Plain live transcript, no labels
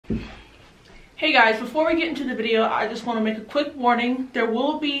Hey guys, before we get into the video, I just want to make a quick warning. There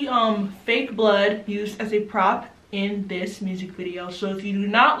will be fake blood used as a prop in this music video. So if you do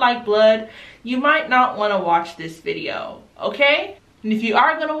not like blood, you might not want to watch this video, okay? And if you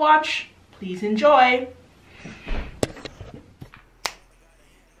are going to watch, please enjoy.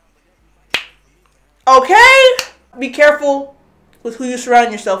 Okay? Be careful with who you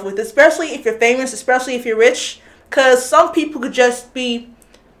surround yourself with, especially if you're famous, especially if you're rich, because some people could just be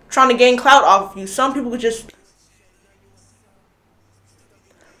trying to gain clout off of you. Some people could just...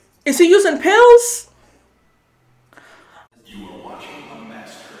 Is he using pills? You are watching a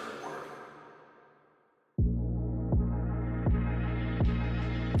massacre at work.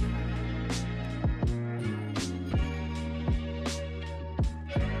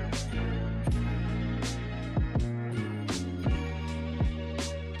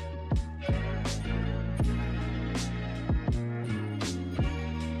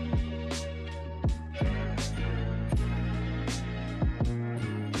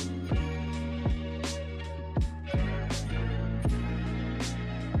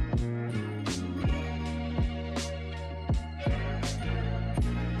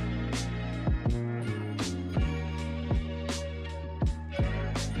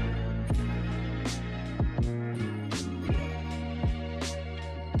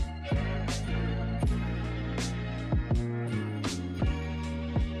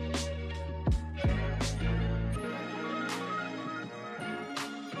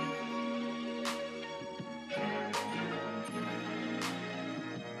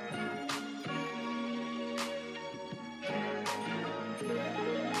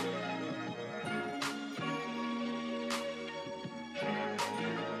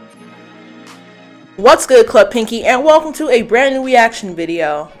 What's good, Club Pinky, and welcome to a brand new reaction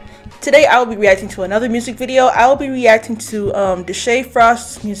video. Today I will be reacting to another music video. I will be reacting to Deshae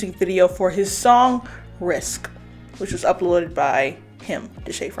Frost's music video for his song Risk, which was uploaded by him,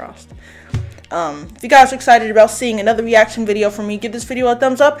 Deshae Frost. If you guys are excited about seeing another reaction video from me, give this video a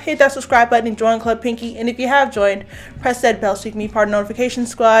thumbs up, hit that subscribe button, and join Club Pinky. And if you have joined, press that bell so you can be part of the notification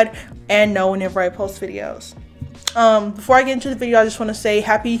squad and know whenever I post videos. Before I get into the video, I just want to say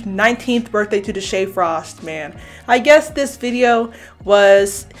happy 19th birthday to Deshae Frost, man. I guess this video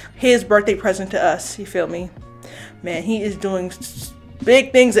was his birthday present to us, you feel me? Man, he is doing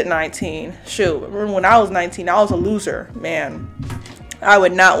big things at 19. Shoot, remember when I was 19, I was a loser, man. I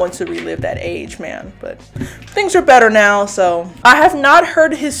would not want to relive that age, man, but things are better now, so. I have not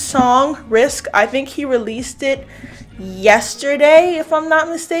heard his song, Risk. I think he released it yesterday, if I'm not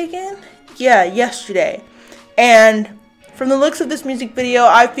mistaken. Yeah, yesterday. And from the looks of this music video,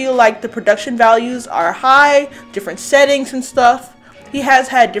 I feel like the production values are high, different settings and stuff. He has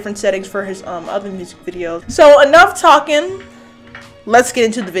had different settings for his other music videos. So enough talking, let's get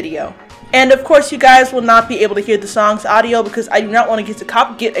into the video. And of course, you guys will not be able to hear the song's audio because I do not want to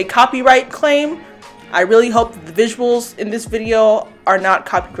get a copyright claim. I really hope that the visuals in this video are not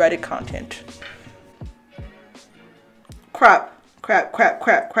copyrighted content. Crap.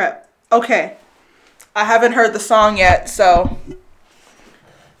 Okay. I haven't heard the song yet, so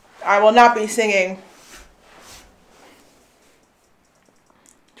I will not be singing.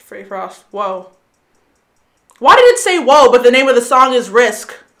 Deshae Frost, whoa. Why did it say whoa, but the name of the song is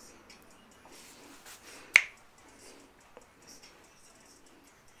Risk?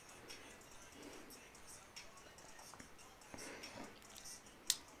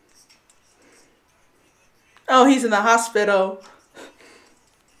 Oh, he's in the hospital.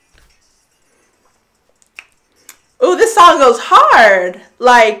 Ooh, this song goes hard.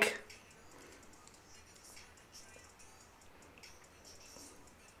 Like,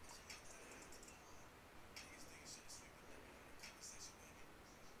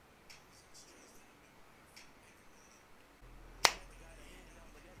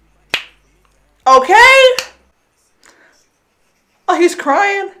 okay. Oh, he's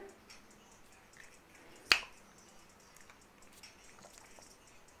crying.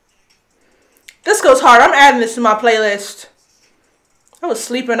 This goes hard. I'm adding this to my playlist. I was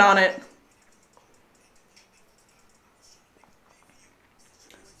sleeping on it.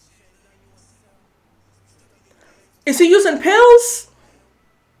 Is he using pills?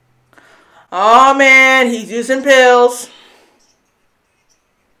 Oh man, he's using pills.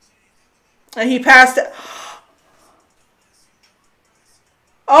 And he passed it.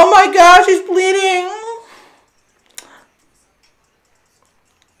 Oh my gosh, he's bleeding.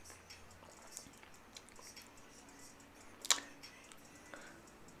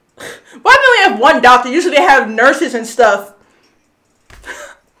 Why do we have one doctor? Usually they have nurses and stuff.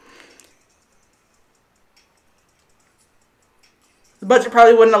 budget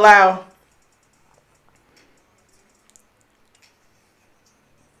probably wouldn't allow.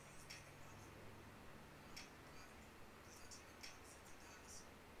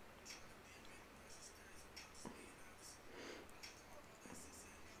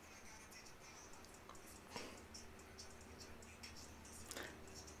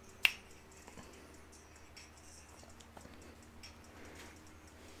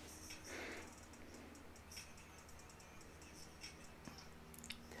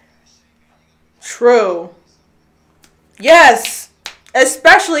 True. Yes.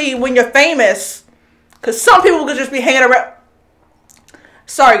 Especially when you're famous. Because some people could just be hanging around.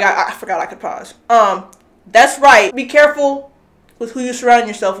 Sorry, guys. I forgot I could pause. That's right. Be careful with who you surround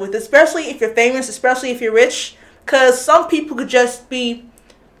yourself with. Especially if you're famous. Especially if you're rich. Because some people could just be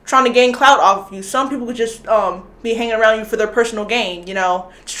trying to gain clout off of you. Some people could just be hanging around you for their personal gain. You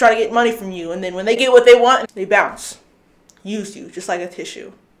know. Just try to get money from you. And then when they get what they want, they bounce. Use you. Just like a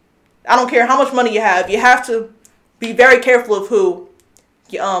tissue. I don't care how much money you have to be very careful of who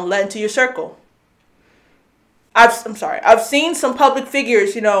you let into your circle. I've seen some public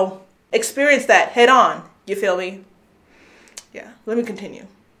figures, you know, experience that head on. You feel me? Yeah, let me continue.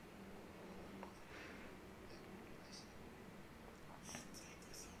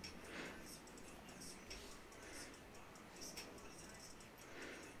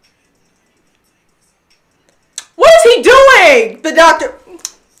 What is he doing? The doctor.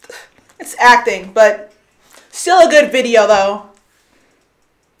 It's acting, but still a good video, though.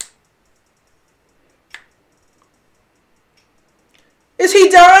 Is he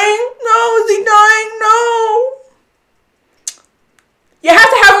dying? No, is he dying? No. You have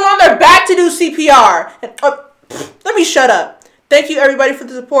to have him on their back to do CPR. And, let me shut up. Thank you, everybody, for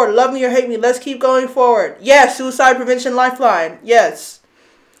the support. Love me or hate me. Let's keep going forward. Yes, Suicide Prevention Lifeline. Yes.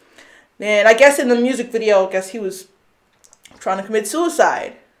 Man, I guess in the music video, I guess he was trying to commit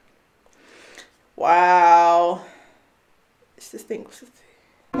suicide. Wow. It's this thing.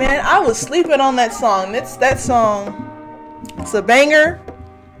 Man, I was sleeping on that song. That song. It's a banger.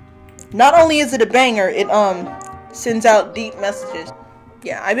 Not only is it a banger, it sends out deep messages.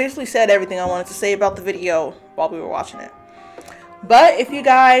 Yeah, I basically said everything I wanted to say about the video while we were watching it. But if you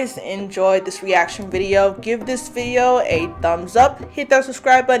guys enjoyed this reaction video, give this video a thumbs up, hit that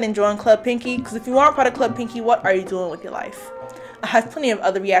subscribe button, and join Club Pinky. Because if you aren't part of Club Pinky, what are you doing with your life? I have plenty of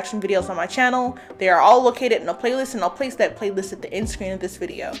other reaction videos on my channel. They are all located in a playlist, and I'll place that playlist at the end screen of this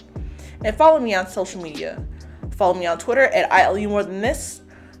video. And follow me on social media. Follow me on Twitter at ILUMoreThanThis.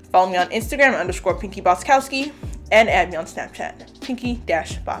 Follow me on Instagram _Pinky Botzcowski. And add me on Snapchat,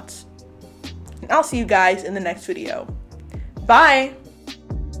 Pinky-Bots. And I'll see you guys in the next video. Bye!